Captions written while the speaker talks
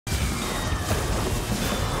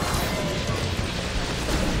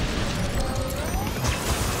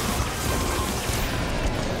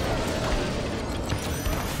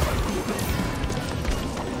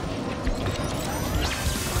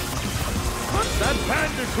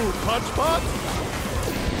Bandicoot, Punchbot!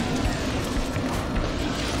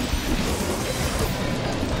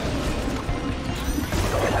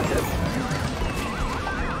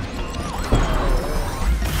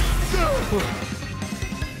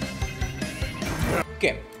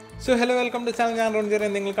 Okay. So hello, welcome to the channel. I am RuneJerry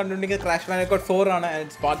and you are Crash Bandicoot 4 and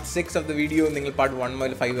it's part 6 of the video. You will part 1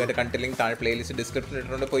 to 5 where content playlist description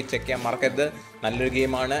check it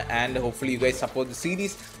game and hopefully you guys support the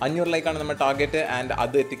series. And your like on target and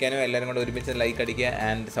other like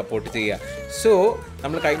and support. So we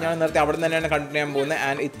will continue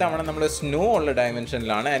and it's snow dimension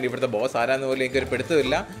and if the boss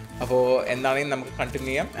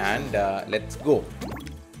continue and let's go.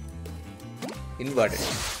 Inverted.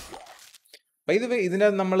 By the way, this is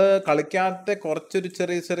the Kalikate Korchuri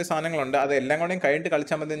Sanang. That's the Langon kind of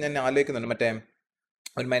culture than Alec and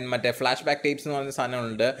the flashback tapes on the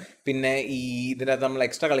Sanal. Pinne, there are some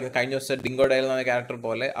extra kind of dingo dial on the character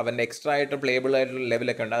pole, of an extra playable level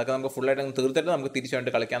account. I can go full and third that I'm going to teach you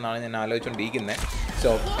to Kalakan and Aloch and Dig in there.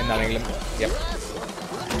 So, in the yep.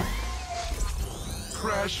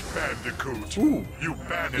 Crash Bandicoot. Ooh, you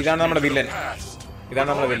banished me villain.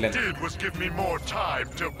 All it did was give me more time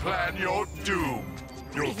to plan your doom.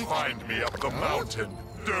 You'll find me up the mountain.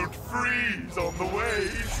 Don't freeze on the way.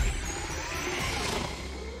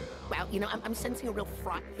 Well, you know, I'm sensing a real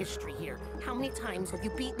fraught history here. How many times have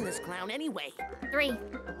you beaten this clown anyway? 3.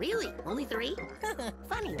 Really? Only 3?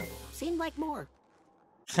 Funny. Seemed like more.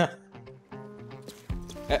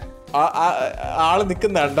 ആള്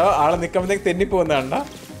നിക്കുന്നുണ്ടോ? ആള് നിക്കുമ്പോഴത്തേക്ക് തെന്നി പോകുന്നുണ്ടോ?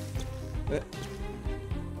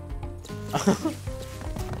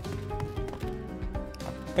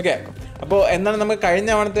 Okay. So,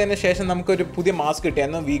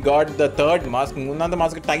 we got the third mask. The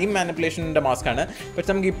mask is time manipulation mask. But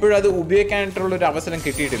we have to control the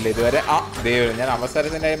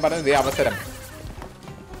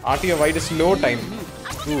RTO wide slow time.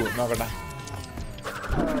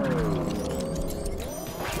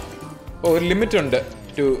 Oh, limit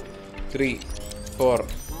 2, 3, 4,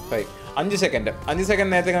 5. 5 seconds. 5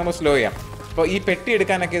 seconds slow. So, this petty is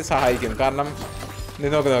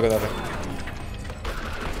no.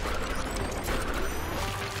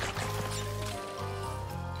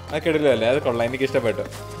 I can't do that. That's online. It's better.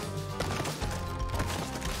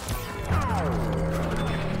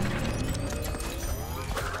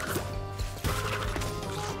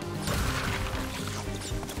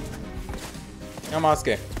 I'm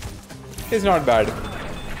asking. It's not bad.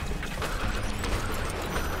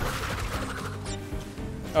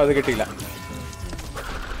 Oh, the Gatila.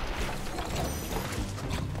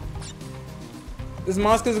 This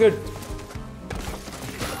mask is good.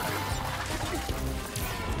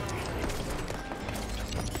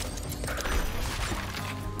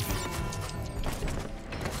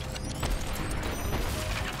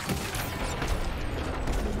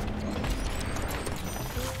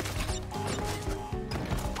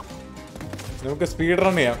 നമുക്ക് speed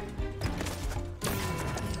run ചെയ്യാം.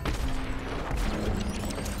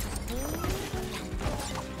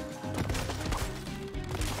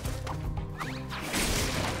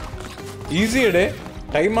 Easy day.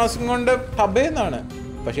 Time masking on the Tabena.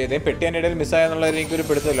 But she then petty and middle missile and link to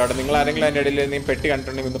put the lot of England and Edel petty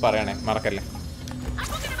continuing with the Parana, Maracale.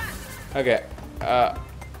 Okay.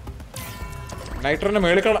 Nitron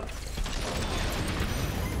medical.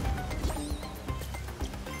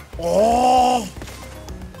 Oh!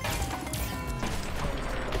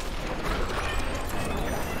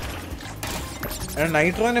 And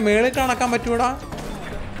Nitron and medical come at you.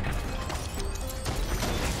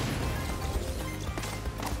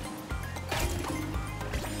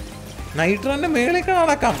 Nitro and American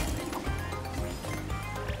come.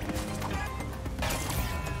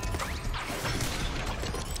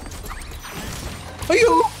 Are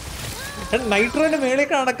you? And Nitro and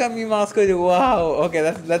American come, you mask. Wow, okay,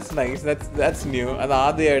 that's nice. That's new.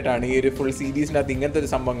 And the full series nothing at the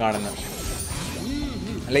Sambangana.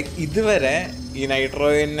 Like either in Nitro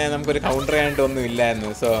in I'm going to counter and on the villain.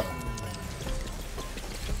 So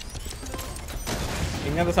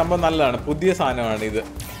in the Sambanala, put the Sana on either.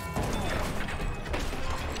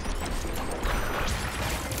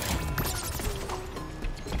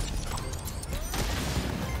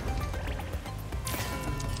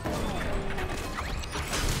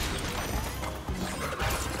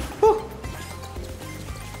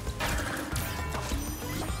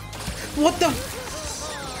 What the?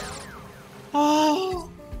 Oh!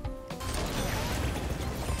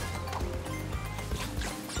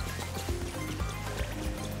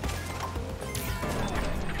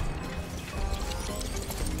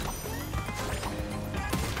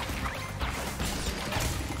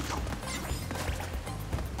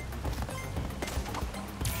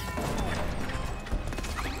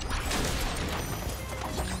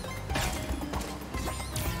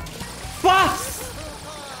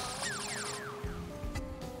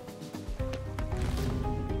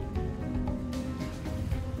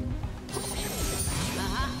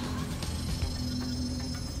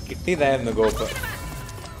 ഇതായിരുന്നു ഗോപ്പ്.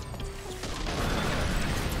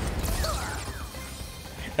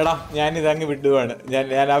 എടാ ഞാനിതങ്ങ് വിടുവാണ്.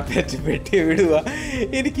 ഞാൻ ആ പെട്ടിയെ വിടുക.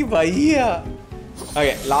 എനിക്ക് വയ്യ.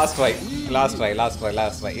 Okay, last try.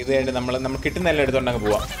 ഇത് കഴിഞ്ഞ് നമ്മൾ കിട്ടുന്നെല്ലാം എടുത്തോണ്ട് അങ്ങ്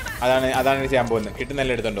പോവാം. അതാണ് ചെയ്യാൻ പോകുന്നത്.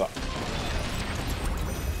 കിട്ടുന്നെല്ലാം എടുത്തോണ്ട് പോവാം.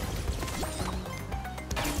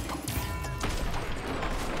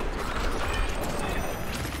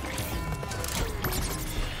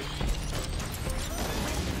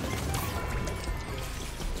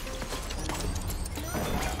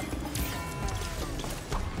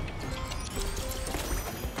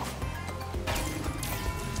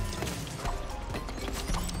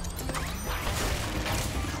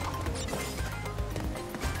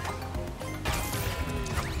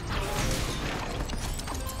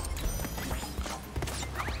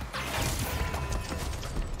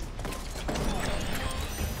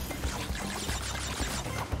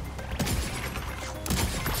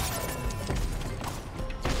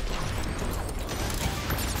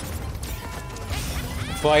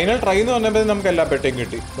 ഫൈനൽ ട്രൈ എന്ന് പറഞ്ഞപ്പോൾ നമുക്ക് എല്ലാ പെട്ടിയും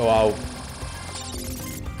കിട്ടി. വാവും.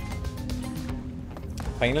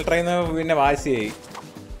 ഫൈനൽ ട്രൈ എന്ന് പിന്നെ വാശിയായി.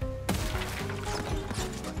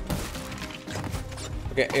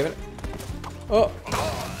 ഓക്കെ,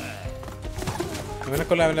 ഇവനെ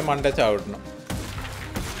കൊല്ലം അവൻ്റെ മണ്ട ചാവിട്ടണം.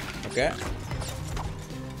 ഓക്കെ,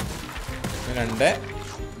 ഇവനുണ്ട്.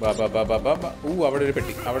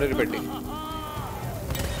 അവിടെ ഒരു പെട്ടി.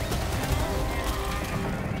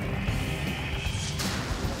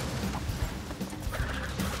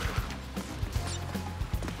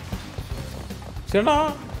 ചേട്ടാ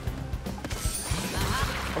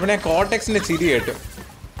അവിടെ കോർട്ടെക്സിന്റെ ചിരി കേട്ടു.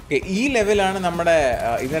 ഈ ലെവലാണ് നമ്മുടെ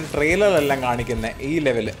ഇതിന്റെ ട്രെയിലറെല്ലാം കാണിക്കുന്നത്. ഈ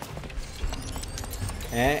ലെവല്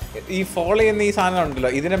ഈ ഫോളോ ചെയ്യുന്ന ഈ സാധനം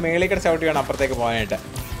ഉണ്ടല്ലോ, ഇതിന്റെ മേളിൽ ചവിട്ടി വേണം അപ്പുറത്തേക്ക് പോകാനായിട്ട്.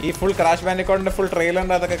 ഈ ഫുൾ ക്രാഷ് ബാൻഡിക്കോട്ടിന്റെ ഫുൾ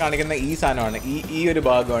ട്രെയിലറിന്റെ അതൊക്കെ കാണിക്കുന്ന ഈ സാധനമാണ്. ഈ ഒരു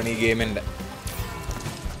ഭാഗമാണ് ഈ ഗെയിമിന്റെ.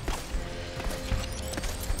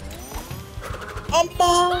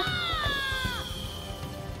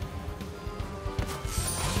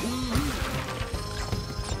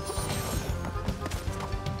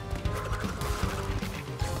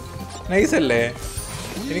 നൈസല്ലേ?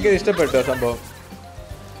 എനിക്കത് ഇഷ്ടപ്പെട്ടു സംഭവം.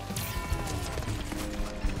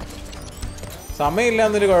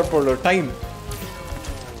 സമയമില്ലാന്നൊരു കുഴപ്പമുള്ളൂ. ടൈം.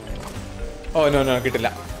 ഓ നോ കിട്ടില്ല.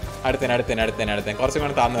 അടുത്തേന് കുറച്ചും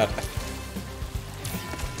കൂടെ താന്ന് വരട്ടെ.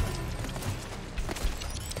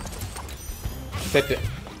 സെറ്റ്.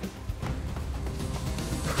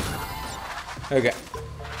 ഓക്കെ,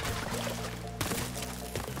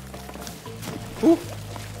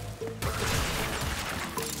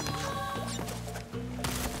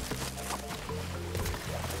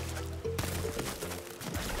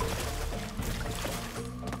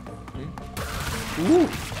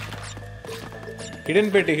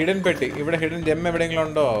 ഹിഡൻ പെട്ടി. ഇവിടെ ഹിഡൻ ജെം എവിടെയെങ്കിലും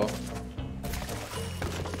ഉണ്ടോ?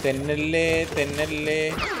 തെന്നല്ലേ.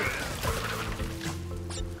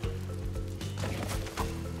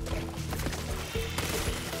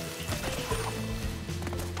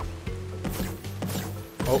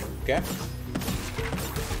 ഓക്കെ,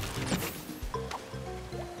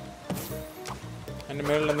 എൻ്റെ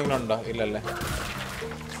മേളിൽ എന്തെങ്കിലും ഉണ്ടോ? ഇല്ലല്ലേ.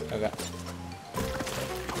 ഓക്കെ,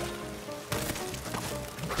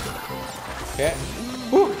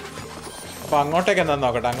 അപ്പൊ അങ്ങോട്ടേക്ക് എന്താ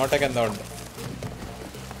നോക്കട്ടെ. അങ്ങോട്ടേക്ക് എന്തോ ഉണ്ട്.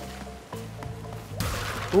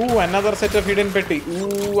 അനദർ സെറ്റ് ഓഫ് ഹിഡൻ പെട്ടി.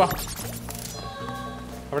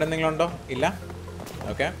 അവിടെ എന്തെങ്കിലും ഉണ്ടോ? ഇല്ല.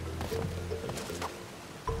 Okay,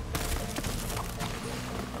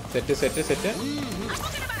 set.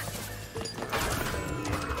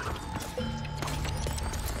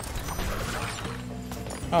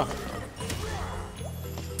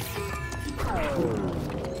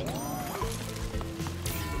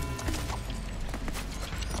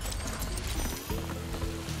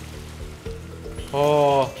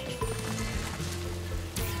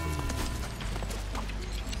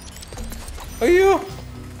 അയ്യോ,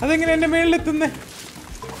 അതെങ്ങനെ എന്റെ മേളിലെത്തുന്നേ?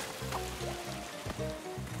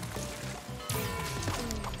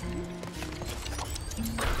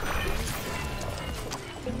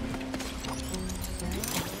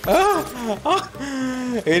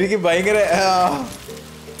 എനിക്ക് ഭയങ്കര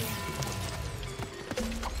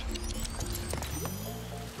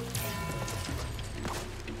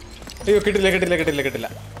അയ്യോ, കിട്ടില്ല.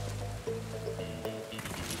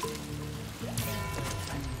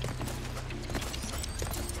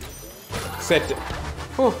 സെറ്റ്.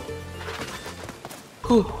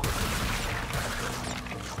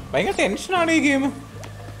 ഭയങ്കര ടെൻഷനാണ് ഈ ഗെയിം.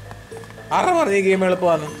 ആരാ പറഞ്ഞു ഈ ഗെയിം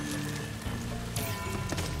എളുപ്പമാണ്?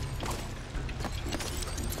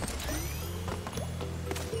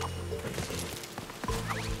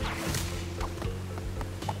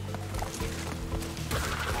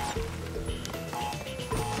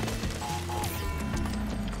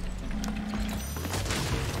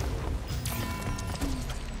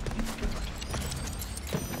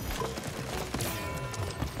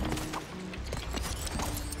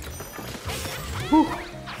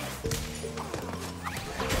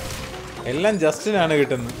 എല്ലാം ജസ്റ്റിനാണ്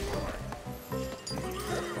കിട്ടുന്നത്.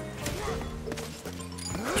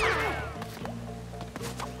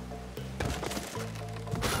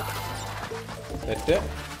 സെറ്റ്.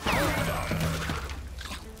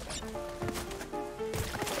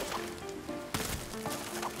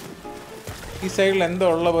 ഈ സൈഡിൽ എന്തോ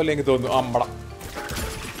ഉള്ള പോലെ എനിക്ക് തോന്നുന്നു. അമ്പട.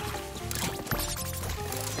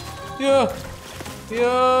 യോ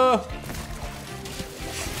യോ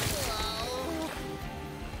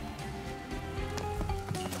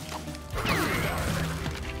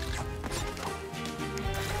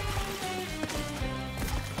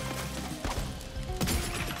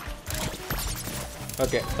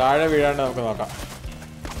ഓക്കെ, താഴെ വീഴാണ്ട് നമുക്ക് നോക്കാം.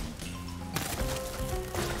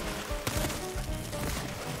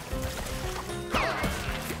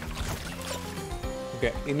 ഓക്കെ,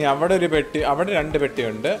 ഇനി അവിടെ ഒരു പെട്ടി, അവിടെ 2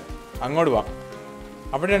 പെട്ടിയുണ്ട്. അങ്ങോട്ട് പോവാം.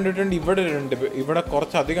 അവിടെ 2 പെട്ടിയുണ്ട്, ഇവിടെ 2, ഇവിടെ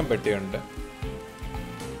കുറച്ചധികം പെട്ടിയുണ്ട്.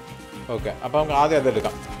 ഓക്കെ, അപ്പം നമുക്ക് ആദ്യം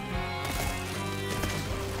അതെടുക്കാം.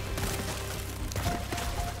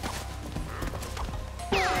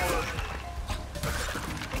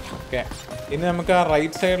 ഓക്കെ, ഇനി നമുക്ക് ആ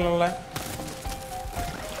റൈറ്റ് സൈഡിലുള്ള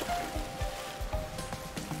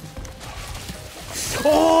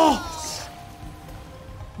ഓ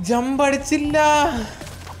ജമ്പ് അടിച്ചില്ല.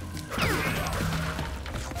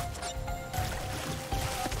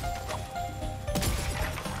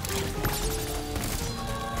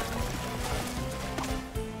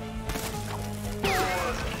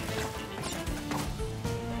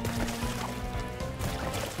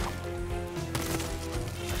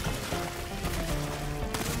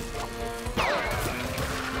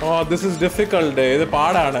 Oh this is difficult. ഇത്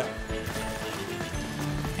പാടാണ്.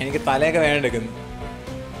 എനിക്ക് തലയൊക്കെ വേണ്ടെടുക്കുന്നു.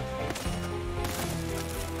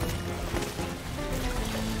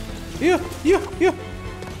 യോ യോ യോ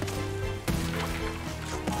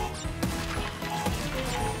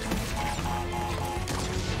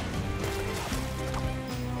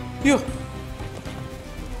യോ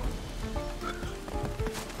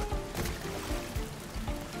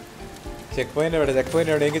ചെക്ക് പോയിന്റ് എവിടെ? ചെക്ക്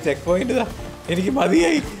പോയിന്റ് എവിടെ? എനിക്ക് ചെക്ക് പോയിന്റ് ഇതാ. എനിക്ക്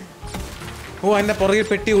മതിയായി. ഓ എൻ്റെ പുറകിൽ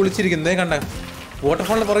പെട്ടി ഒളിച്ചിരിക്കുന്നതേ കണ്ട?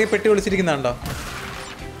 വാട്ടർഫോളിൻ്റെ പുറകിൽ പെട്ടി ഒളിച്ചിരിക്കുന്നുണ്ടോ?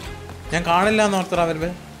 ഞാൻ കാണില്ല എന്ന് ഓർത്തറ. അവർ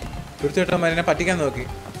തീർച്ചയായിട്ടും എന്നെ പറ്റിക്കാൻ നോക്കി.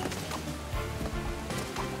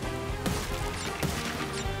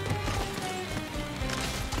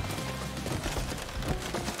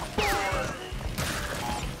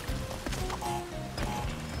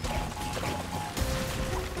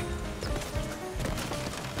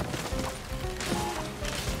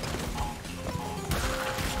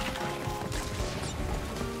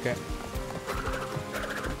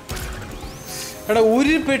 എടാ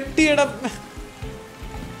ഒരു പെട്ടിയുടെ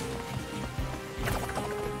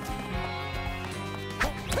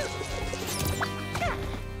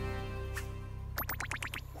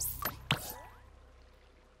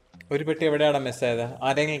ഒരു പെട്ടി എവിടെയാണ് മിസ്സായത്?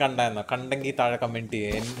 ആരെങ്കിലും കണ്ടായിരുന്നോ? കണ്ടെങ്കിൽ താഴെ കമന്റ്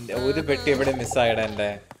ചെയ്യേ. ഒരു പെട്ടി എവിടെ മിസ്സായടാ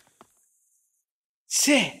എൻ്റെ?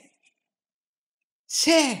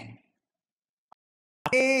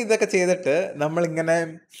 ഇതൊക്കെ ചെയ്തിട്ട് നമ്മളിങ്ങനെ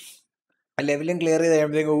ലെവലും ക്ലിയർ ചെയ്ത്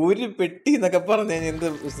കഴിയുമ്പോഴത്തേക്കും ഒരു പെട്ടി എന്നൊക്കെ പറഞ്ഞു കഴിഞ്ഞാൽ എന്ത്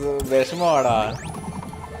വിഷമമാടാ.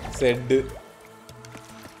 സെഡ്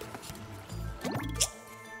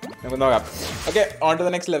നമുക്ക് നോക്കാം. Okay, on to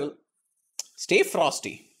the next level. Stay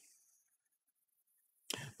frosty.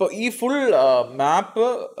 ഇപ്പോൾ ഈ ഫുൾ മാപ്പ്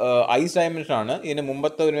ഐസ് ഡയമെൻഷൻ ആണ്. ഇതിന്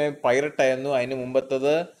മുമ്പത്തെ ഒരു പൈററ്റ് ആയിരുന്നു. അതിന്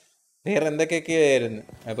മുമ്പത്തത് വേറെ എന്തൊക്കെയൊക്കെ ആയിരുന്നു.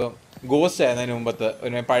 അപ്പം ഗോസ്റ്റ് ആയിരുന്നു അതിന് മുമ്പത്തെ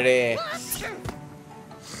ഒരു പഴയ.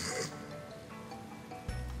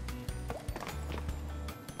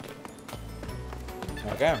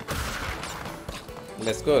 Okay.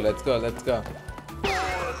 Let's go.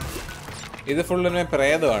 ഇത് ഫുൾ തന്നെ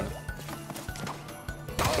പ്രേതമാണ്.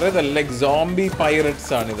 പ്രേതല്ല, ലൈക്ക് സോംബി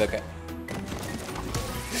പൈററ്റ്സ് ആണ് ഇതൊക്കെ.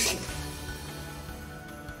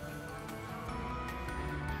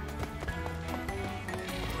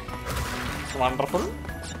 വണ്ടർഫുൾ.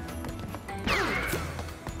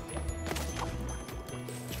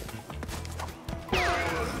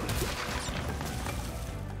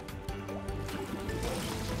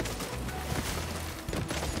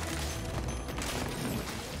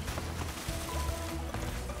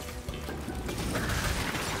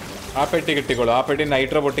 ആ പെട്ടി കിട്ടിക്കോളൂ. ആ പെട്ടി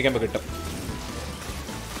നൈട്രോ പൊട്ടിക്കുമ്പോൾ കിട്ടും.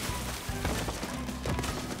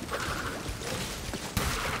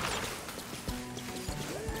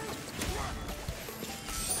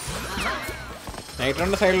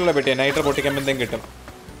 നൈട്രോന്റെ സൈഡിലുള്ള പെട്ടിയാ. നൈട്രോ പൊട്ടിക്കുമ്പോൾ എന്തെങ്കിലും കിട്ടും.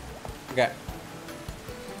 ഓക്കെ,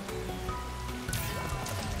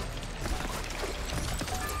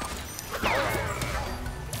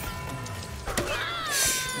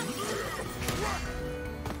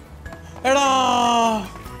 എടാ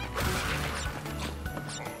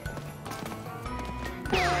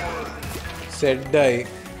സെഡായി.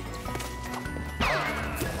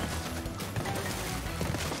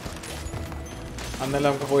 അന്നേരം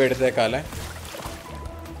നമുക്ക് പോയി എടുത്തേക്കാല്ലേ.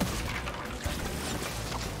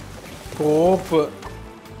 കോപ്പ്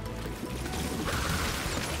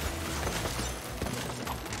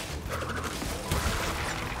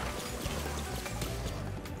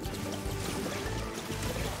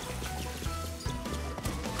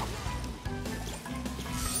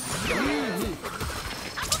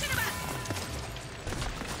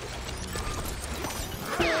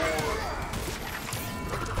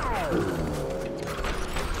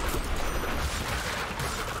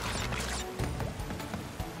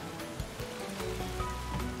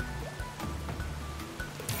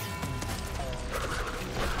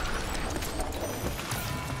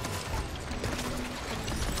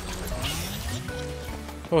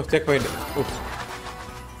ഓ ചെക്ക് പോയിന്റ്.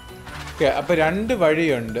 ഓക്കെ, അപ്പൊ 2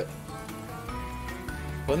 വഴിയുണ്ട്.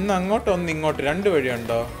 ഒന്ന് അങ്ങോട്ട് ഒന്ന് ഇങ്ങോട്ട് 2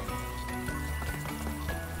 വഴിയുണ്ടോ?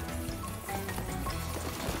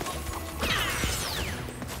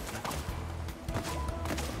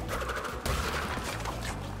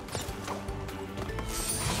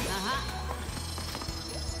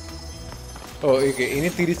 ഓ ഓക്കെ,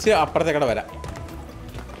 ഇനി തിരിച്ച് അപ്പുറത്തെ കട വരാം.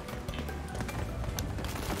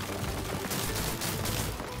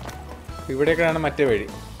 ഇവിടേക്കാണ് മറ്റേ വഴി.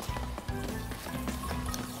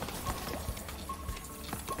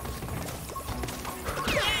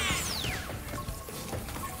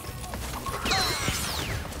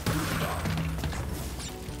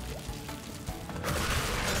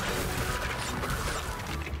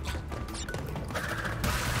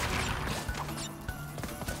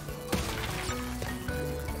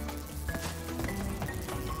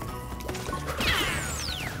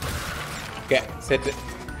 Okay, set.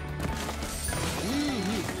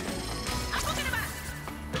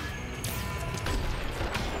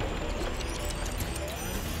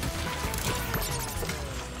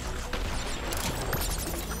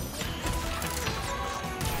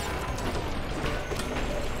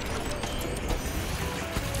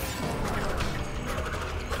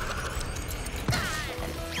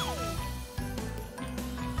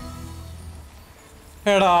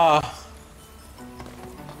 എടാ,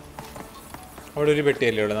 അവിടെ ഒരു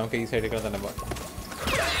പെട്ടിയല്ലേ ഉള്ളു, നമുക്ക് ഈ സൈഡിൽ കൂടെ തന്നെ പോകാം.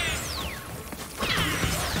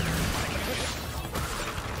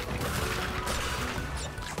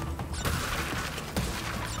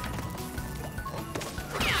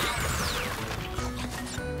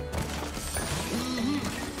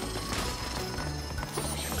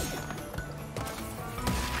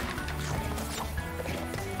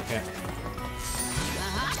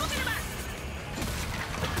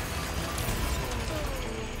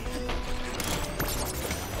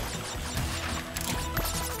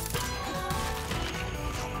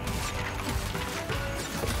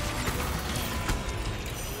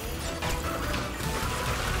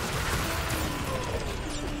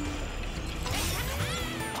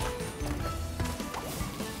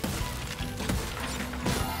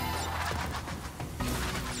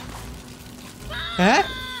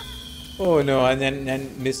 ഓ നോ, ഞാൻ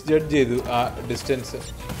മിസ്ജഡ്ജ് ചെയ്തു ആ ഡിസ്റ്റൻസ്.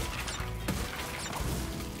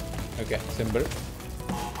 Okay, simple.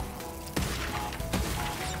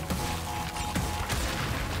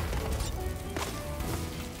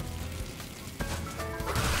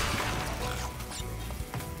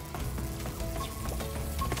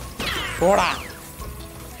 പോടാ.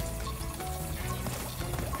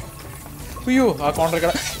 അയ്യോ, ആ കോൺട്ര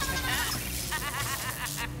കട.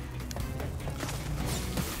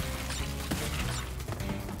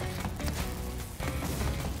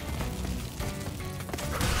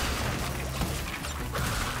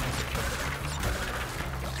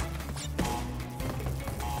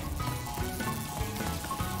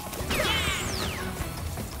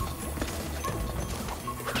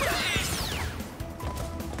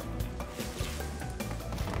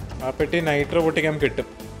 ആ പെട്ടി നൈട്രോ പൊട്ടിക്കാൻ കിട്ടും.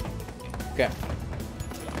 Okay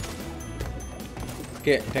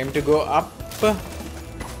okay, time to go up.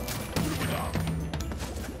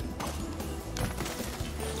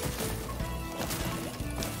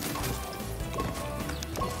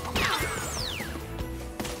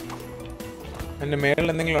 എൻ്റെ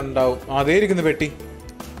മേളിൽ എന്തെങ്കിലും ഉണ്ടാവും. അതേ ഇരിക്കുന്നു പെട്ടി.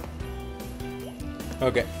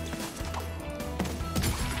 ഓക്കെ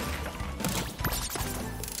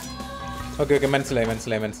ഓക്കെ ഓക്കെ, മനസ്സിലായി.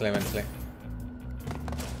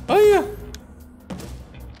 അയ്യോ,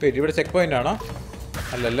 ഇവിടെ ചെക്ക് പോയിന്റ് ആണോ?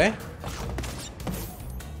 അല്ലല്ലേ.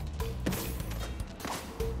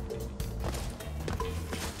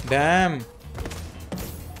 ഡാം.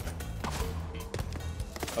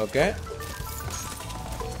 ഓക്കെ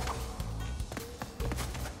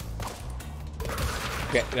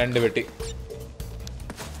ഓക്കെ, 2 പെട്ടി.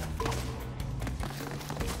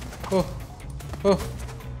 Oh. Oh.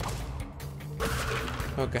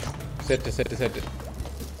 Okay. Set.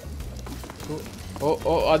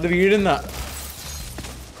 Oh, അത് വീഴുന്ന.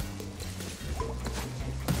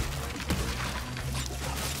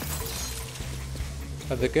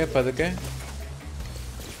 പതുക്കെ.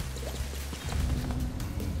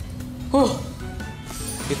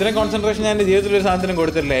 ഇത്രയും കോൺസെൻട്രേഷൻ ഞാൻ എൻ്റെ ജീവിതത്തിൽ ഒരു സാധനത്തിനും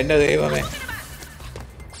കൊടുത്തിട്ടില്ല. എൻ്റെ ദൈവമേ.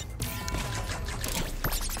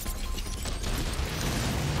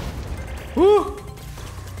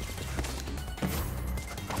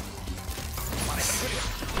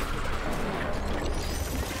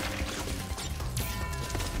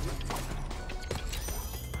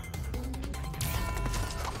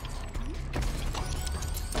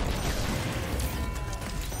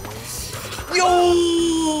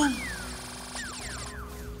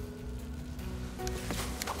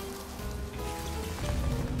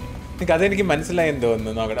 അതെനിക്ക് മനസ്സിലായെന്ന്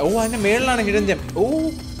തോന്നുന്നു. നോക്കട്ടെ. ഓ, അതിന്റെ മേളിലാണ് ഹിഡൻ ജെം. ഓ,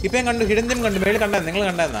 ഇപ്പൊ ഞാൻ കണ്ടു. ഹിഡൻ ജെം കണ്ടു. മേളിൽ കണ്ടാ? നിങ്ങൾ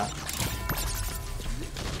കണ്ടെന്നാ?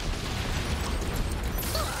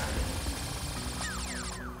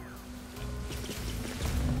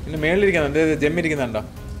 പിന്നെ മേളിലിരിക്കുന്നുണ്ട്. ജെം ഇരിക്കുന്നുണ്ടോ?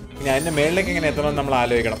 ഇനി അതിന്റെ മേളിലേക്ക് എങ്ങനെ എത്തണമെന്ന് നമ്മൾ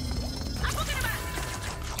ആലോചിക്കണം.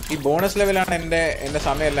 ഈ ബോണസ് ലെവലാണ് എന്റെ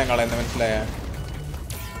സമയമെല്ലാം കളയുന്നത്. മനസ്സിലായ?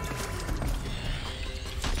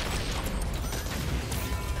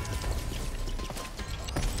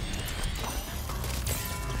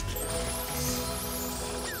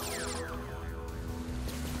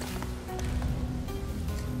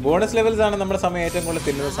 ബോണസ് ലെവൽസ് ആണ് നമ്മുടെ സമയം ഏറ്റവും കൂടുതൽ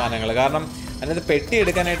തിന്നുന്ന സാധനങ്ങൾ. കാരണം അതിനകത്ത് പെട്ടി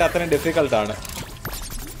എടുക്കാനായിട്ട് അത്രയും ഡിഫിക്കൽട്ടാണ്.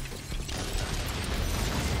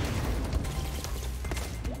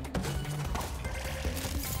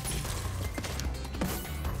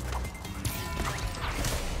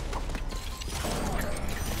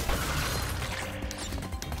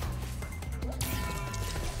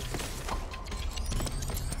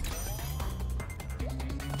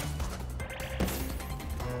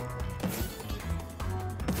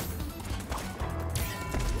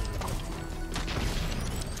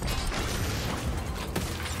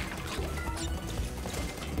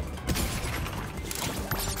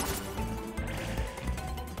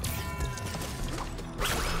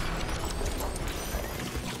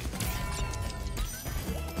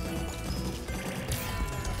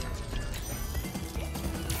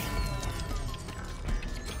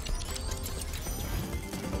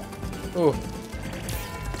 ഓ,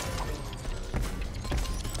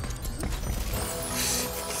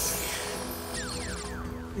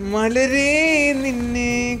 മലരേ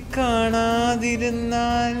നിന്നെ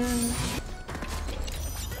കാണാതിരുന്നാൽ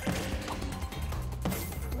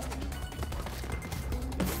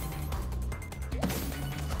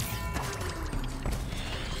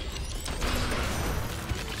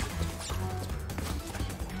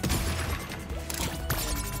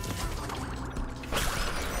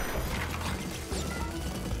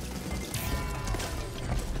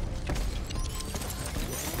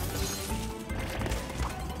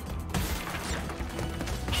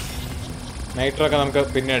നൈട്രോ ഒക്കെ നമുക്ക്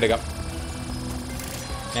പിന്നെ എടുക്കാം.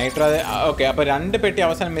 Nitro okay. അപ്പോൾ 2 പെട്ടി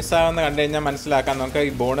അവസാനം മിസ്സാകുമെന്ന് കണ്ടു കഴിഞ്ഞാൽ മനസ്സിലാക്കാം. നമുക്ക്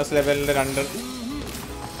ഈ ബോണസ് ലെവലിൻ്റെ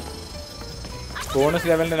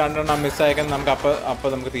 2 മിസ്സായേക്കാൻ നമുക്ക് അപ്പോൾ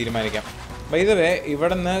നമുക്ക് തീരുമാനിക്കാം. അപ്പോൾ ഇതുവരെ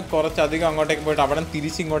ഇവിടെ നിന്ന് കുറച്ചധികം അങ്ങോട്ടേക്ക് പോയിട്ട് അവിടെ നിന്ന്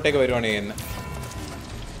തിരിച്ചിങ്ങോട്ടേക്ക് വരുവാണ് ചെയ്യുന്നത്.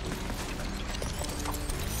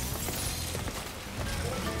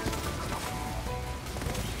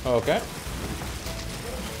 ഓക്കെ.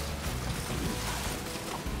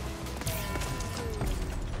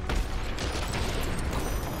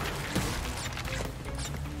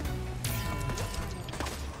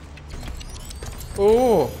 ഓ,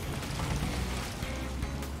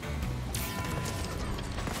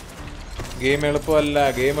 ഗെയിം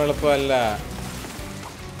എളുപ്പമല്ല.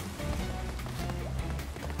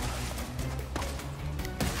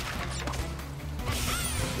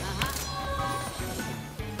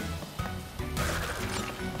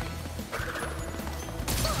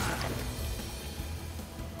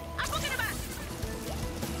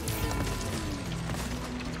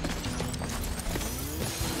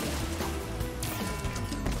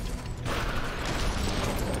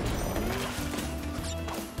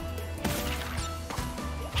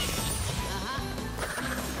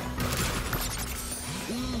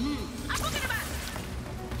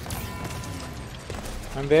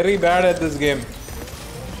 I'm very bad at this game.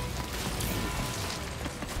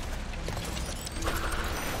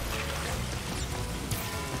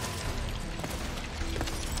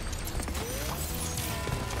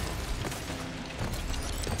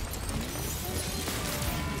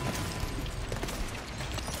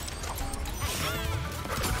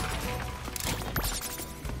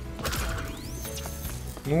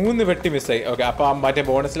 3 വെട്ടി മിസ്സായി. ഓക്കെ, അപ്പോൾ ആ മറ്റേ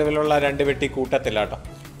ബോണസ് ലെവലുള്ള 2 വെട്ടി കൂട്ടത്തില്ല കേട്ടോ.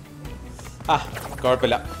 ആ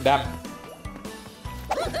കുഴപ്പമില്ല. Dam.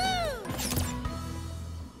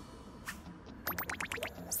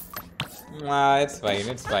 It's fine,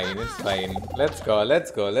 it's fine, it's fine. Let's go,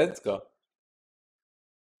 let's go, let's go.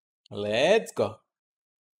 Let's go.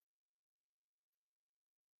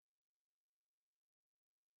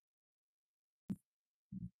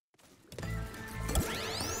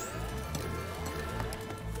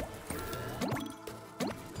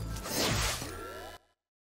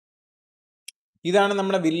 ഇതാണ്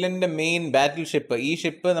നമ്മുടെ വില്ലന്റെ മെയിൻ ബാറ്റിൽ ഷിപ്പ്. ഈ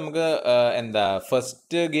ഷിപ്പ് നമുക്ക് എന്താ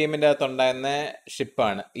ഫസ്റ്റ് ഗെയിമിൻ്റെ അകത്തുണ്ടായിരുന്ന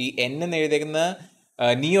ഷിപ്പാണ്. ഈ N എന്ന് എഴുതിയിരിക്കുന്ന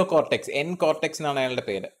നിയോ കോർട്ടെക്സ്, N കോർട്ടെക്സ് എന്നാണ് അയാളുടെ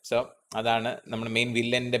പേര്. സോ അതാണ് നമ്മുടെ മെയിൻ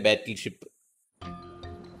വില്ലന്റെ ബാറ്റിൽ ഷിപ്പ്.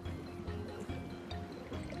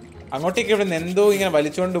 അങ്ങോട്ടേക്ക് ഇവിടെ നിന്ന് എന്തോ ഇങ്ങനെ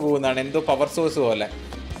വലിച്ചുകൊണ്ട് പോകുന്നതാണ്, എന്തോ പവർ സോഴ്സ് പോലെ.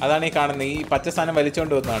 അതാണ് ഈ കാണുന്നത്. ഈ പച്ച സാധനം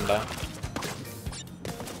വലിച്ചുകൊണ്ട് പോകുന്നുണ്ടോ?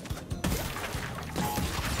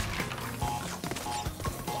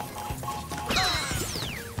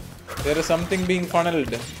 There is something being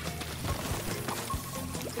funneled.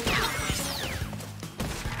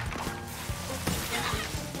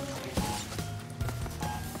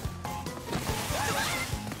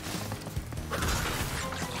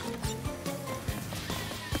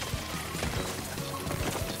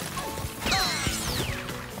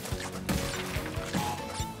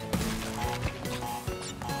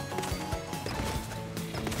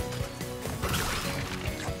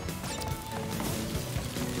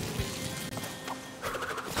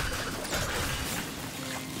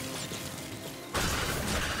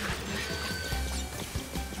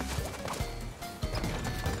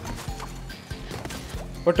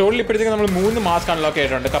 അപ്പോൾ ടോട്ടൽ ഇപ്പോഴത്തേക്ക് നമ്മൾ 3 മാസ്ക് അൺലോക്ക്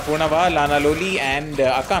ചെയ്തിട്ടുണ്ട്. കപ്പൂണവ, ലാനാലോലി ആൻഡ്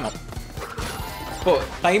അക്കാനോ. അപ്പോൾ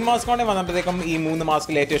ടൈം മാസ്ക് കൊണ്ടേ വന്നപ്പോഴത്തേക്കും ഈ 3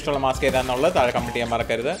 മാസ്കിൽ ഏറ്റവും ഇഷ്ടമുള്ള മാസ്ക് ഏതാണെന്നുള്ളത് താഴെ കമൻറ്റ് ചെയ്യാൻ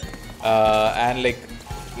മറക്കരുത്. And like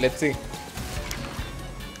let's see.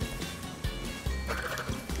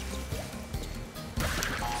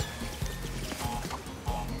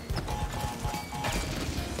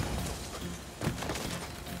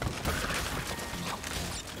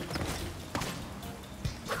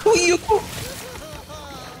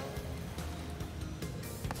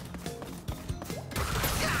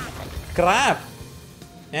 Crap.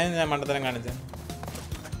 ഞാൻ മണ്ടത്തരം കാണിച്ചത്.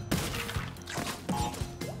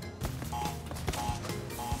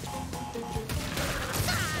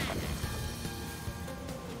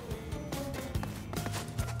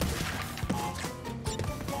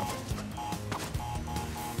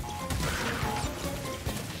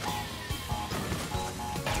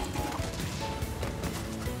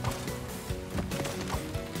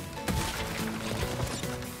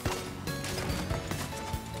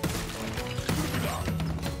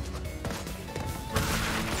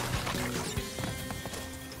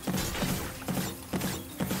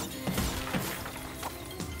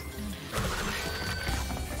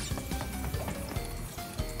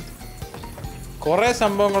 കുറേ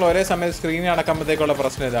സംഭവങ്ങൾ ഒരേ സമയത്ത് സ്ക്രീനിൽ നടക്കുമ്പോഴത്തേക്കുള്ള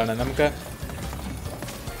പ്രശ്നം ഇതാണ്. നമുക്ക്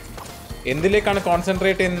എന്തിലേക്കാണ്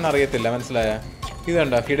കോൺസെൻട്രേറ്റ് ചെയ്യുന്നതെന്ന് അറിയത്തില്ല. മനസ്സിലായ?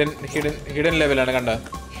 ഇതുണ്ടോ ഹിഡൻ ലെവലാണ്. കണ്ടോ,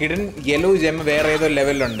 ഹിഡൻ യെല്ലോ ജെം വേറെ ഏതോ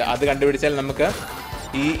ലെവലിലുണ്ട്. അത് കണ്ടുപിടിച്ചാൽ നമുക്ക്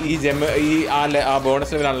ഈ ജെം ആ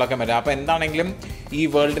ബോണസ് ലെവൽ അൺലോക്കാൻ പറ്റും. അപ്പോൾ എന്താണെങ്കിലും ഈ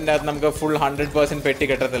വേൾഡിൻ്റെ അകത്ത് നമുക്ക് ഫുൾ 100% പെട്ടി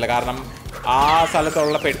കിട്ടത്തില്ല. കാരണം ആ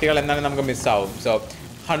സ്ഥലത്തുള്ള പെട്ടികൾ എന്താണെങ്കിലും നമുക്ക് മിസ്സാവും. സോ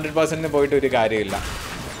 100% പോയിട്ട് ഒരു കാര്യമില്ല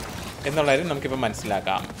എന്നുള്ള കാര്യം നമുക്കിപ്പോൾ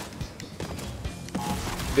മനസ്സിലാക്കാം.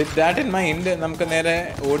 വിത്ത് ദാറ്റ് ഇൻ മൈൻഡ് നമുക്ക് നേരെ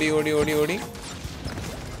ഓടി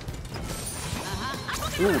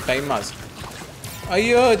ടൈം മാസ്ക്.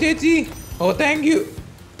 അയ്യോ ചേച്ചി, ഓ താങ്ക് യു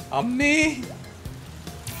അമ്മേ.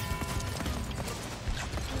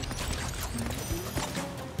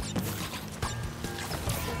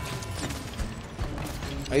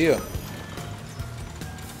 അയ്യോ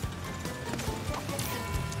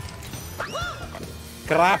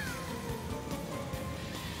crap.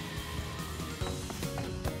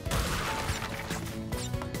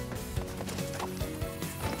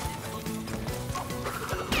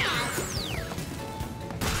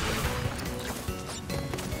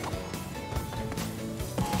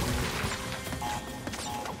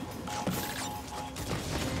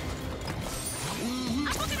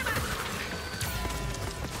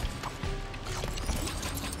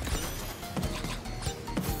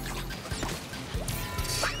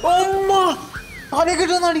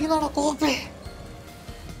 അടിക്കുന്നതാണോ കോപ്പേ?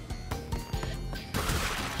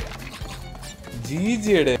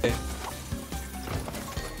 ജിജിയുടെ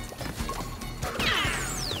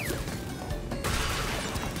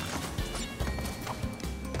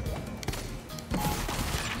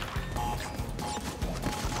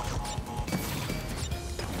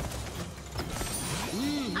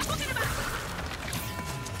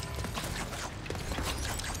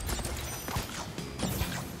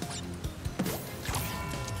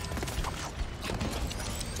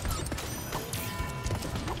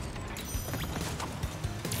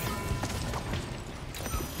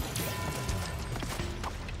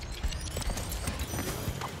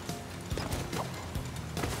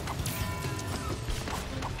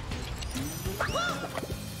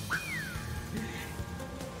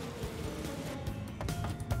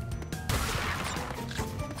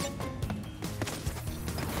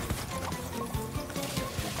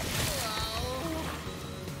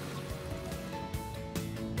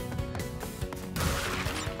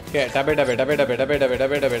Okay, tabe.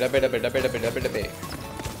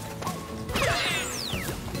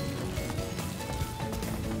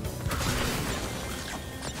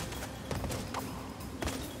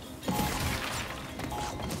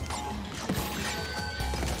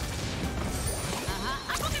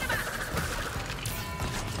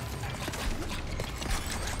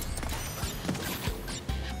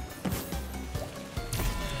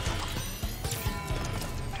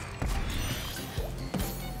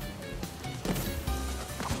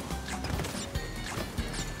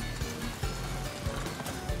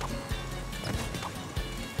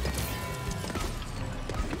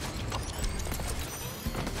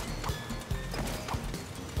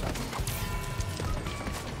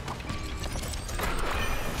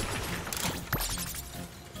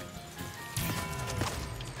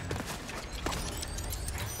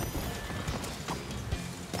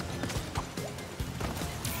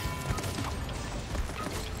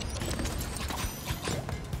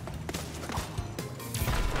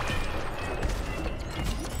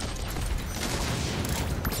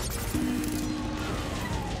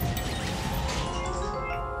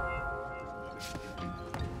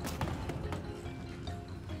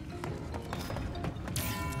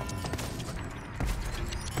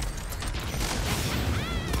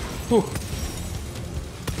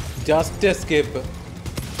 Just escape.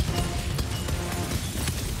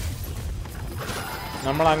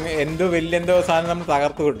 നമ്മൾ അങ്ങ് എന്തോ വലിയ സാധനം നമ്മൾ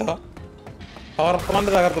തകർത്തു കിട്ടോ. പവർ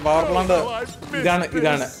പ്ലാന്റ്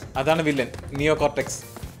അതാണ് വില്ലൻ നിയോ കോർട്ടെക്സ്.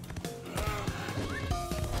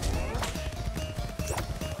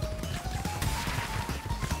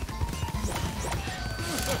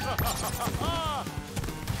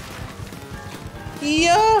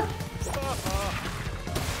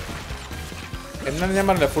 എന്നാണ് ഞാൻ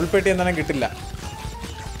പറഞ്ഞില്ല, ഫുൾ പെട്ടി എന്തായാലും കിട്ടില്ല.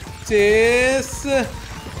 ചേസ്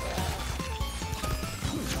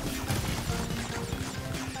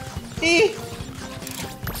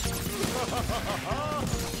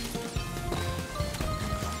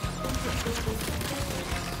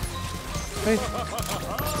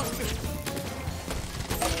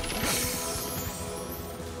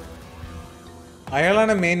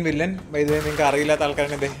അയാളാണ് മെയിൻ വില്ലൻ. ഇത് നിങ്ങൾക്ക് അറിയില്ലാത്ത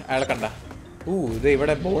ആൾക്കാരാണ്. അയാളെ കണ്ട. ഇത്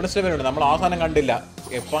ഇവിടെ ബോണസ് ലെവലുണ്ട്. നമ്മൾ ആ സാധനം കണ്ടില്ല.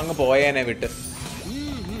 എപ്പോ അങ്ങ് പോയേനെ വിട്ട്.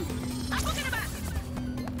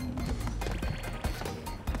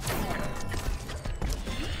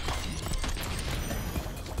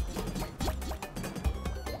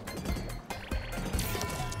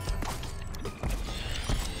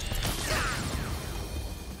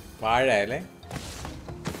 വാഴ അല്ലേ?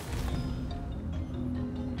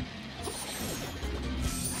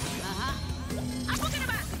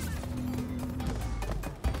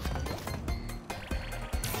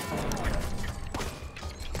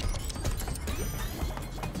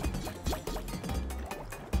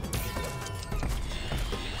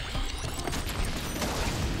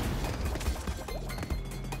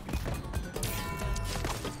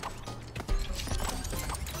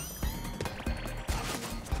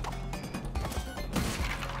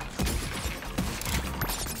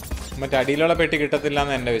 മറ്റേ അടിയിലുള്ള പെട്ടി കിട്ടത്തില്ല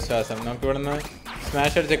എന്ന് എൻ്റെ വിശ്വാസം. നമുക്ക് ഇവിടുന്ന്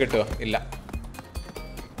സ്മാഷ് അടിച്ച് കിട്ടുമോ? ഇല്ല.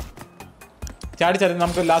 ചാടി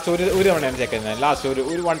നമുക്ക് ലാസ്റ്റ് ഒരു തവണയാണ് ചെക്ക് ചെയ്യുന്നത്. ലാസ്റ്റ്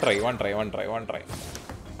ഒരു വൺ ട്രൈ.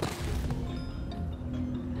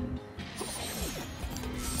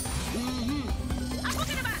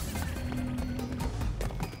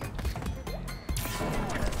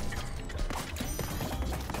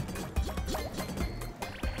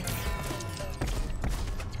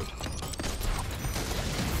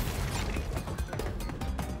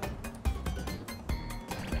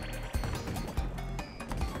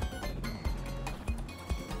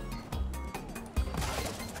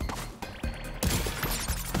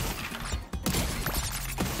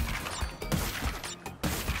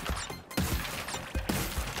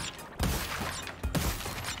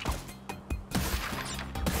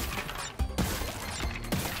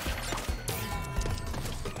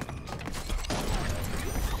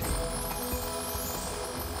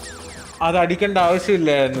 അത് അടിക്കേണ്ട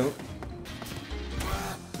ആവശ്യമില്ലായിരുന്നു.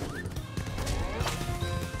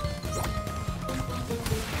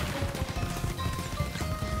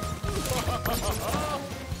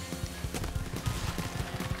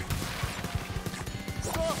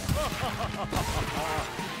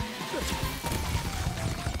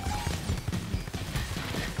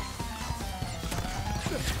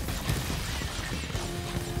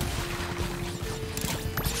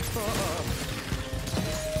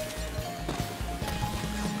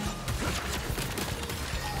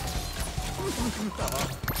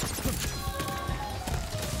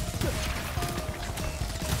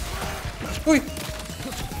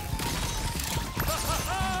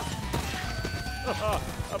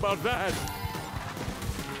 about that.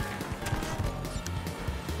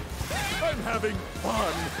 I'm having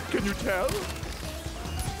fun. Can you tell?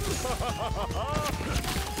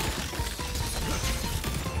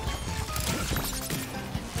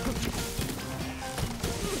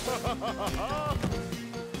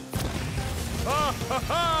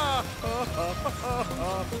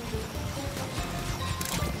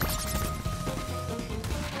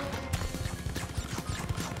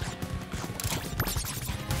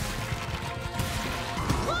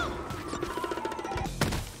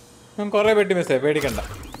 I'm correct with me, sir. Wait a minute.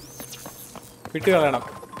 Pity alana.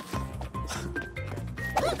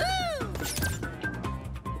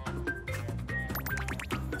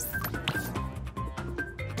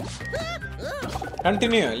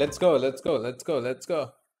 Continue. Let's go. Let's go. Let's go. Let's go.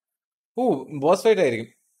 Ooh, boss fight ആയിരിക്കും.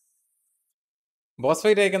 Boss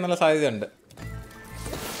fight ആയിരിക്കാൻ നല്ല സാധ്യതയുണ്ട്.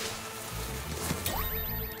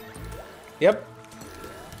 Yep.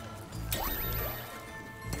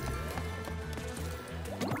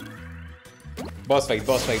 Boss fight,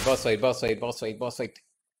 boss fight, boss fight, boss fight, boss fight, boss fight.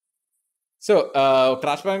 So,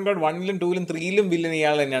 Crash Bandicoot 1-ലും 2-ലും 3-ലും villain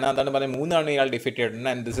ഇയാൾ തന്നെയാണ്. അതാണ് പറഞ്ഞത് 3 തവണ ഇയാൾ defeat ചെയ്തിട്ടുണ്ട്.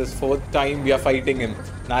 And this is 4th time we are fighting him.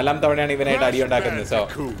 4ാം തവണയാണ് ഇവനായിട്ട് അടി ഉണ്ടാക്കുന്നത്. So,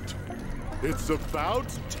 it's about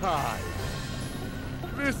time.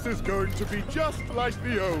 This is going to be just like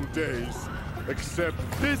the old days. Except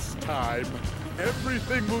this time,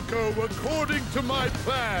 everything will go according to my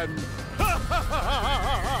plan.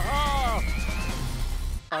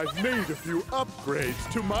 I've made a few upgrades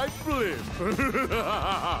to my blimp.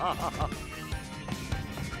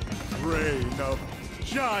 Rain of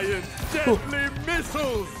giant deadly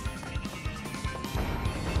missiles.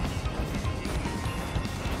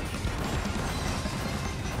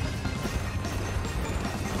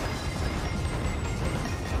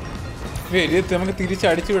 wait, ഇത് നമുക്ക്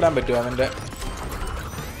തിരിച്ചടിച്ചു വിടാൻ പറ്റുമോ അവന്റെ?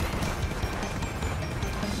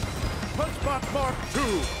 Punchbot Mark 2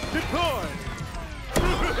 deploy.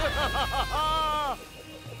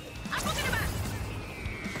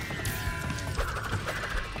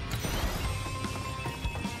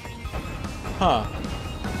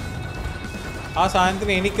 ആ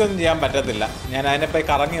സാധനത്തിന് എനിക്കൊന്നും ചെയ്യാൻ പറ്റത്തില്ല. ഞാൻ അതിനെപ്പോയി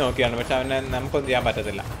കറങ്ങി നോക്കിയാണ്, പക്ഷെ അവനെ നമുക്കൊന്നും ചെയ്യാൻ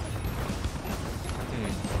പറ്റത്തില്ല.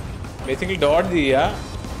 ബേസിക്കലി ഡോഡ്ജ് ചെയ്യുക.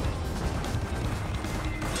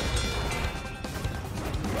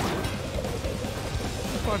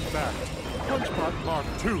 Fun fact, Punchbot Mark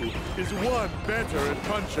 2 is one better at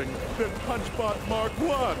punching than Punchbot Mark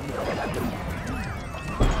 1.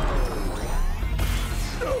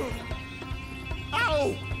 Ow!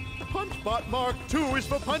 Punchbot Mark 2 is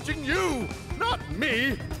for punching you, not me.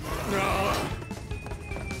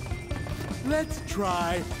 Let's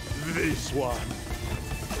try this one.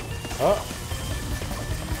 Oh.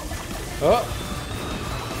 Oh.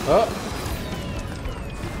 Oh.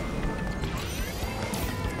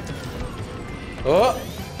 Oh!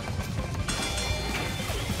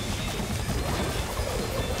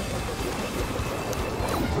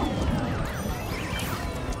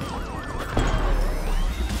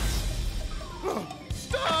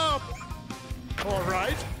 Stop! All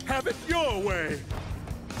right, have it your way.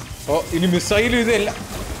 Oh, ini missile idella.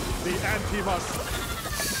 The anti-must.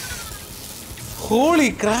 Holy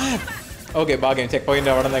crap! Okay, bargain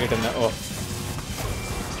checkpoint avadana kittunna. Oh.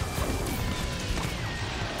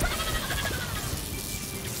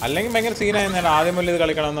 അല്ലെങ്കിൽ ഭയങ്കര സീനായിരുന്നു. ആദ്യം മുതൽ ഇത്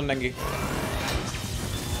കളിക്കണമെന്നുണ്ടെങ്കിൽ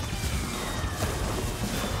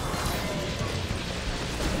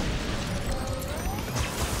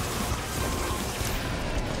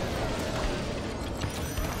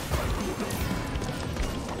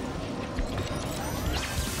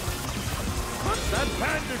That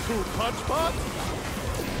Bandicoot, Punchbot!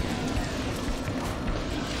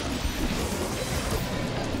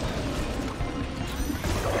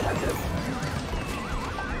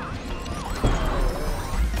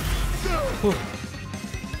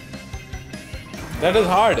 That is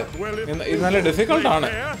hard. It's not difficult, ആണ്.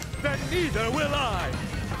 Then neither will I.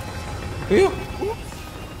 Oops.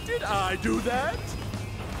 Did I do that?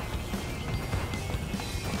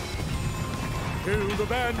 Kill the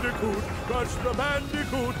Bandicoot, crush the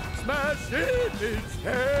Bandicoot, smash in its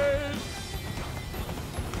head.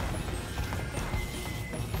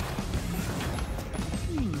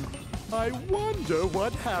 I wonder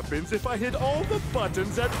what happens if I hit all the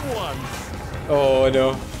buttons at once. Oh no.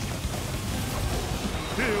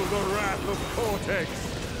 Feel the wrath of Cortex.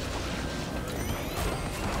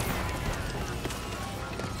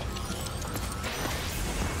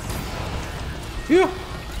 Phew.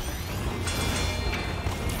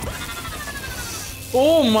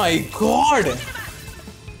 Oh my god.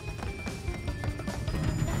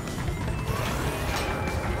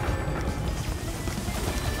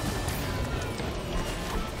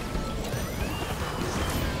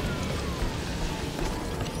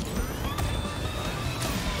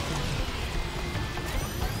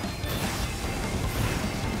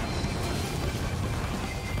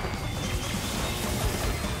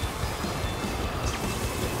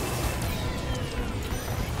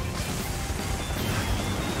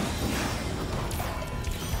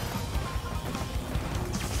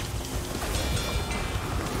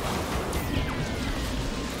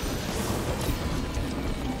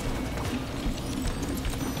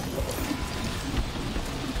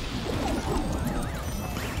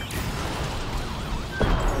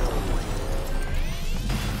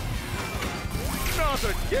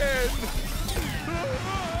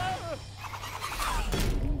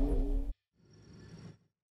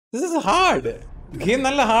 This is hard. Game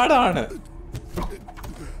nalla hard aanu.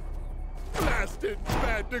 Blasted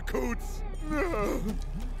bandicoots!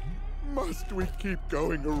 Must we keep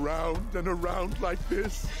going around and around like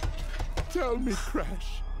this? Tell me, Crash,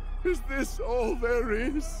 is this all there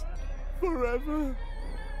is? Forever?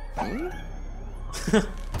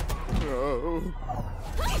 No.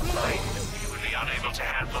 I'm purely unable to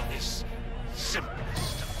handle this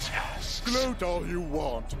simplest of tasks. Gloat all you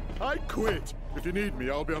want. I quit. If you need me,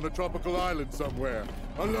 I'll be on a tropical island somewhere.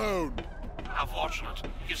 Alone. How fortunate.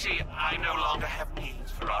 You see, I no longer have need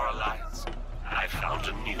for our alliance. I found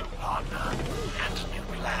a new partner and a new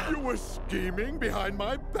plan. You were scheming behind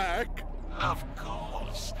my back? Of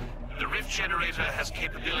course. The rift generator has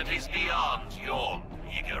capabilities beyond your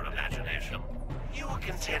eager imagination. You were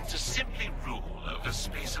content to simply rule over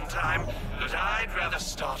space and time, but I'd rather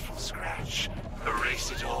start from scratch. Erase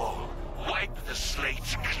it all. Wipe the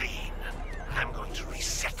slate clean. I'm going to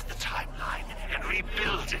reset the timeline and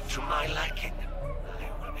rebuild it to my liking. I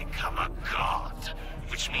will become a god,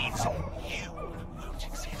 which means you won't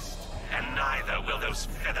exist. And neither will those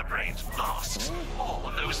feather-brained masks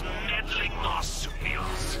or those meddling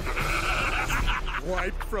marsupials.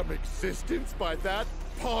 Wiped from existence by that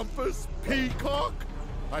pompous peacock?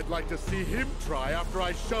 I'd like to see him try after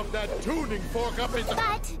I shove that tuning fork up his...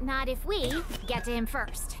 But not if we get to him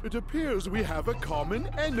first. It appears we have a common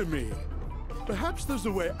enemy. Perhaps there's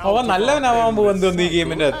a way out Avan of nallavanavan our povunu endless ee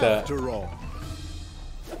game inde cycle atha. after all.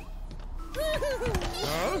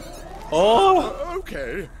 Huh? Oh,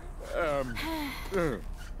 Okay.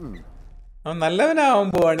 അവൻ നല്ലവനാവാൻ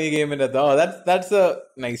പോവാണ് ഈ ഗെയിമിന്റെ അകത്ത്. ഓ, that's a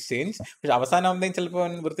nice change. പക്ഷെ അവസാനമാകുമ്പോഴത്തേക്കും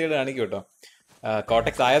ചിലപ്പോൾ വൃത്തിയോട് കാണിക്കും കേട്ടോ,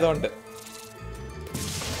 cortex ആയതുകൊണ്ട്.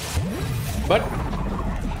 But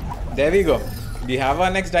there we go. We have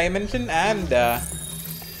our next dimension and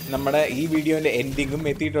നമ്മുടെ ഈ വീഡിയോന്റെ എൻഡിങ്ങും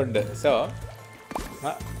എത്തിയിട്ടുണ്ട്. സോ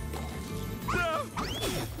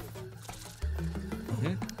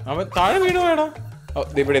അവൻ താഴെ വീണു വേണം. ഓ,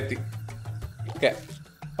 ഇവിടെ എത്തി. ഓക്കെ,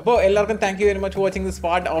 അപ്പോൾ എല്ലാവർക്കും thank you very much for watching this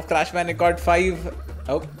part of crash Bandicoot 5.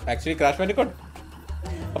 Oh, actually crash Bandicoot.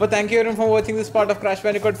 അപ്പോൾ thank you very for watching this part of crash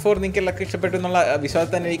Bandicoot 4. നിങ്ങൾക്ക് എല്ലാവർക്കും ഇഷ്ടപ്പെട്ടു എന്നുള്ള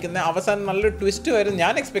വിശ്വാസം തന്നെ ഇരിക്കുന്ന അവസാനം നല്ലൊരു ട്വിസ്റ്റ് വരും.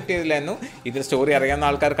 ഞാൻ എക്സ്പെക്ട് ചെയ്തില്ലായിരുന്നു. ഇതിൽ സ്റ്റോറി അറിയാവുന്ന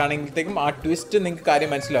ആൾക്കാർക്കാണെങ്കിലത്തേക്കും ആ ട്വിസ്റ്റ് നിങ്ങൾക്ക് കാര്യം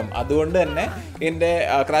മനസ്സിലാവും. അതുകൊണ്ട് തന്നെ എൻ്റെ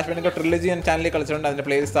ക്രാഷ് ബാൻഡിക്കോട്ട് ട്രിലജി ഞാൻ ചാനലിൽ കളിച്ചിട്ടുണ്ട്. അതിൻ്റെ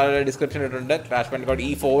പ്ലേലിസ്റ്റ് താഴെ ഡിസ്ക്രിപ്ഷനിൽ ഇട്ടിട്ടുണ്ട്. ക്രാഷ് ബാൻഡിക്കോട്ട്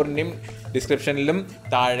ഈ 4ൻ്റെയും ഡിസ്ക്രിപ്ഷനിലും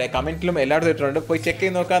താഴെ കമൻറ്റിലും എല്ലായിടത്തും ഇട്ടിട്ടുണ്ട്. പോയി ചെക്ക്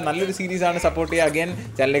ചെയ്ത് നോക്കുക. നല്ലൊരു സീരീസാണ്. സപ്പോർട്ട് ചെയ്യുക. അഗൈൻ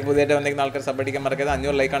ചാനലിലേക്ക് പുതിയതായിട്ട് വന്നിരിക്കുന്ന ആൾക്കാർ സപ്പോർട്ട് ചെയ്യാൻ മറക്കരുത്.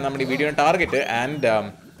 500 ലൈക്കാണ് നമ്മുടെ ഈ വീഡിയോയുടെ ടാർഗറ്റ്. ആൻഡ്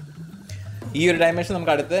ഈ ഒരു ഡയമെൻഷൻ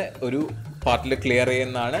നമുക്ക് അടുത്ത ഒരു പാർട്ടിൽ ക്ലിയർ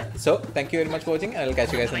ചെയ്യുന്നതാണ്. So thank you very much for watching. I will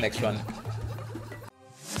catch you guys in next one.